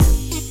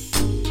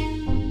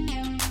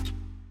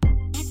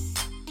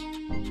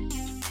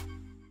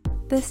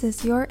This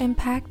is Your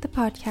Impact, the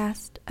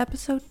podcast,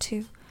 episode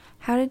 2,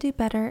 How to Do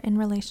Better in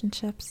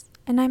Relationships,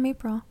 and I'm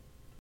April.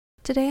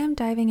 Today I'm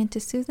diving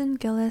into Susan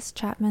Gillis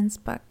Chapman's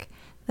book,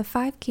 The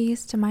 5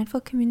 Keys to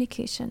Mindful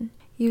Communication,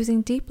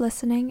 using deep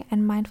listening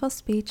and mindful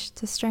speech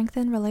to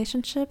strengthen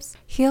relationships,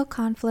 heal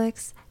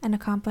conflicts, and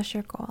accomplish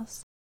your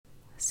goals.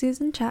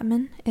 Susan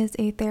Chapman is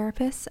a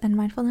therapist and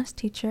mindfulness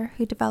teacher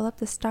who developed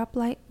the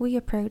stoplight we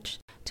approach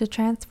to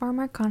transform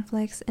our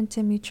conflicts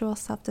into mutual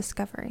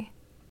self-discovery.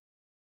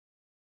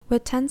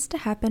 What tends to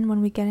happen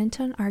when we get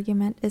into an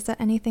argument is that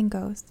anything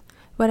goes.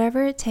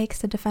 Whatever it takes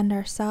to defend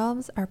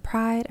ourselves, our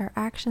pride, our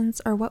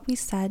actions, or what we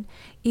said,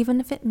 even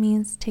if it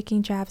means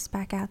taking jabs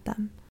back at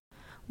them.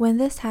 When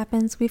this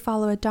happens, we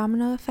follow a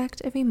domino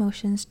effect of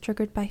emotions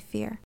triggered by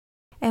fear.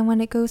 And when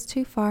it goes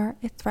too far,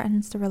 it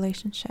threatens the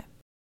relationship.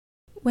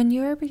 When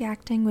you are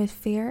reacting with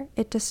fear,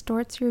 it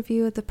distorts your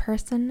view of the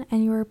person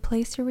and you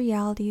replace your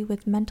reality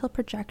with mental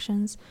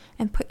projections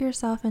and put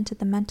yourself into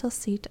the mental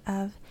seat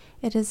of,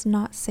 it is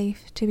not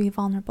safe to be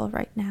vulnerable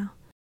right now,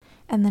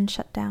 and then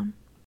shut down.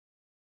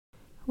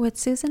 What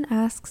Susan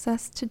asks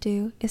us to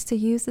do is to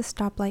use the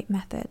stoplight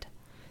method.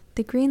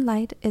 The green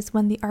light is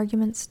when the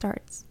argument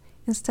starts.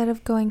 Instead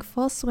of going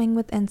full swing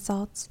with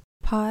insults,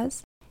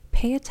 pause,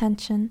 pay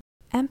attention,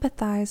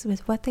 empathize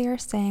with what they are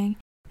saying,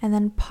 and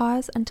then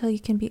pause until you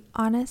can be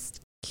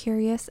honest,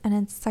 curious, and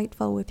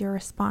insightful with your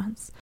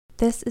response.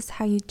 This is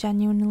how you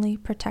genuinely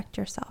protect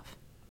yourself.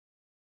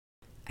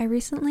 I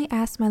recently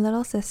asked my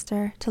little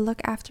sister to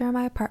look after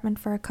my apartment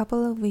for a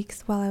couple of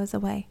weeks while I was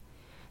away.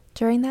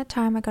 During that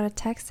time, I got a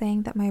text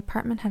saying that my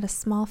apartment had a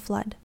small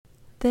flood.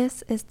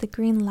 This is the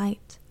green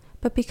light.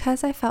 But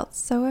because I felt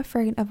so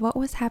afraid of what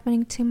was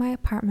happening to my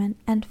apartment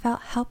and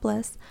felt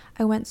helpless,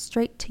 I went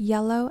straight to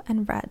yellow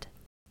and red.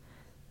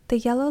 The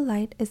yellow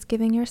light is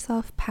giving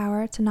yourself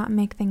power to not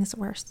make things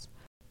worse.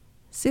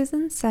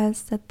 Susan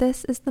says that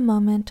this is the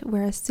moment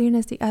where as soon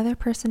as the other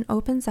person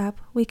opens up,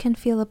 we can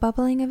feel a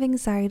bubbling of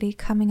anxiety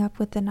coming up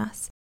within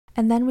us,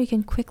 and then we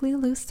can quickly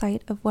lose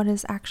sight of what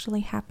is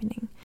actually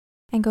happening,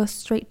 and go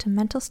straight to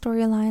mental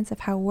storylines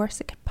of how worse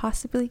it could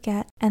possibly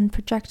get and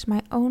project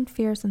my own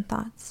fears and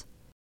thoughts.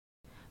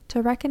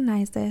 To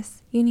recognize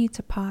this, you need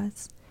to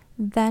pause,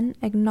 then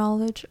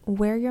acknowledge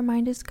where your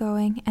mind is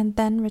going, and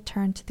then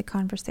return to the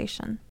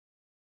conversation.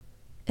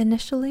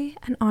 Initially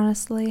and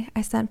honestly,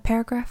 I sent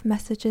paragraph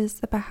messages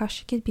about how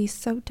she could be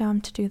so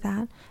dumb to do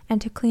that and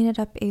to clean it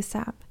up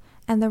ASAP,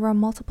 and there were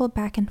multiple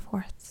back and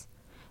forths.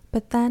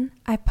 But then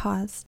I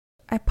paused.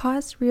 I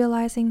paused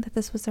realizing that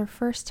this was her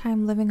first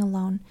time living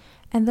alone,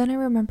 and then I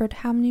remembered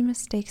how many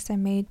mistakes I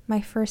made my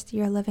first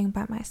year living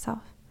by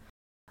myself.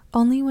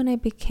 Only when I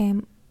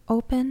became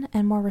open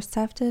and more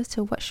receptive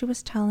to what she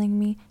was telling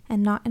me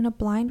and not in a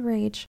blind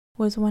rage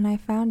was when I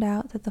found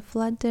out that the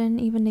flood didn't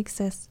even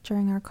exist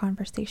during our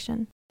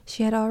conversation.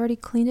 She had already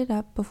cleaned it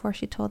up before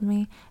she told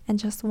me and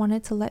just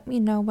wanted to let me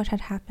know what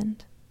had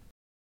happened.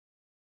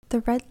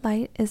 The red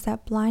light is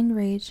that blind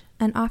rage,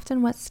 and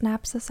often what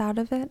snaps us out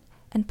of it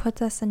and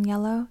puts us in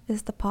yellow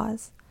is the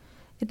pause.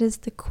 It is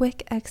the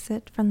quick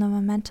exit from the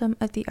momentum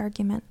of the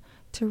argument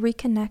to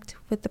reconnect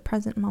with the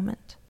present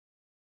moment.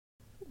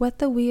 What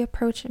the we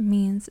approach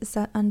means is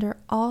that under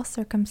all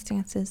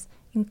circumstances,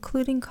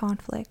 including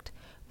conflict,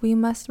 we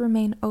must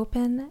remain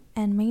open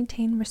and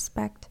maintain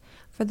respect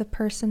for the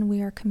person we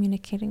are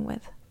communicating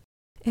with.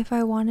 If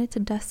I wanted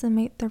to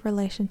decimate the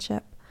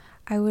relationship,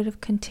 I would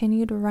have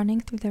continued running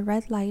through the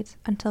red light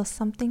until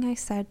something I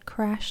said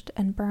crashed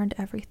and burned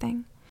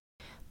everything.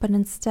 But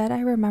instead, I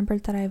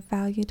remembered that I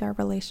valued our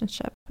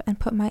relationship and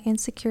put my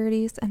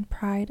insecurities and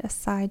pride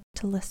aside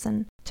to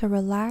listen, to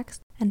relax,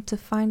 and to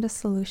find a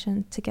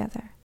solution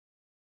together.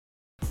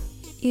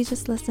 You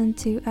just listened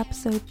to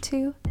episode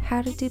 2,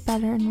 How to Do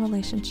Better in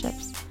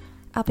Relationships.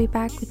 I'll be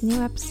back with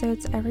new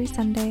episodes every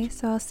Sunday,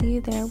 so I'll see you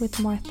there with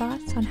more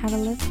thoughts on how to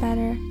live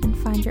better and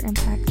find your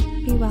impact.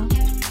 Be well.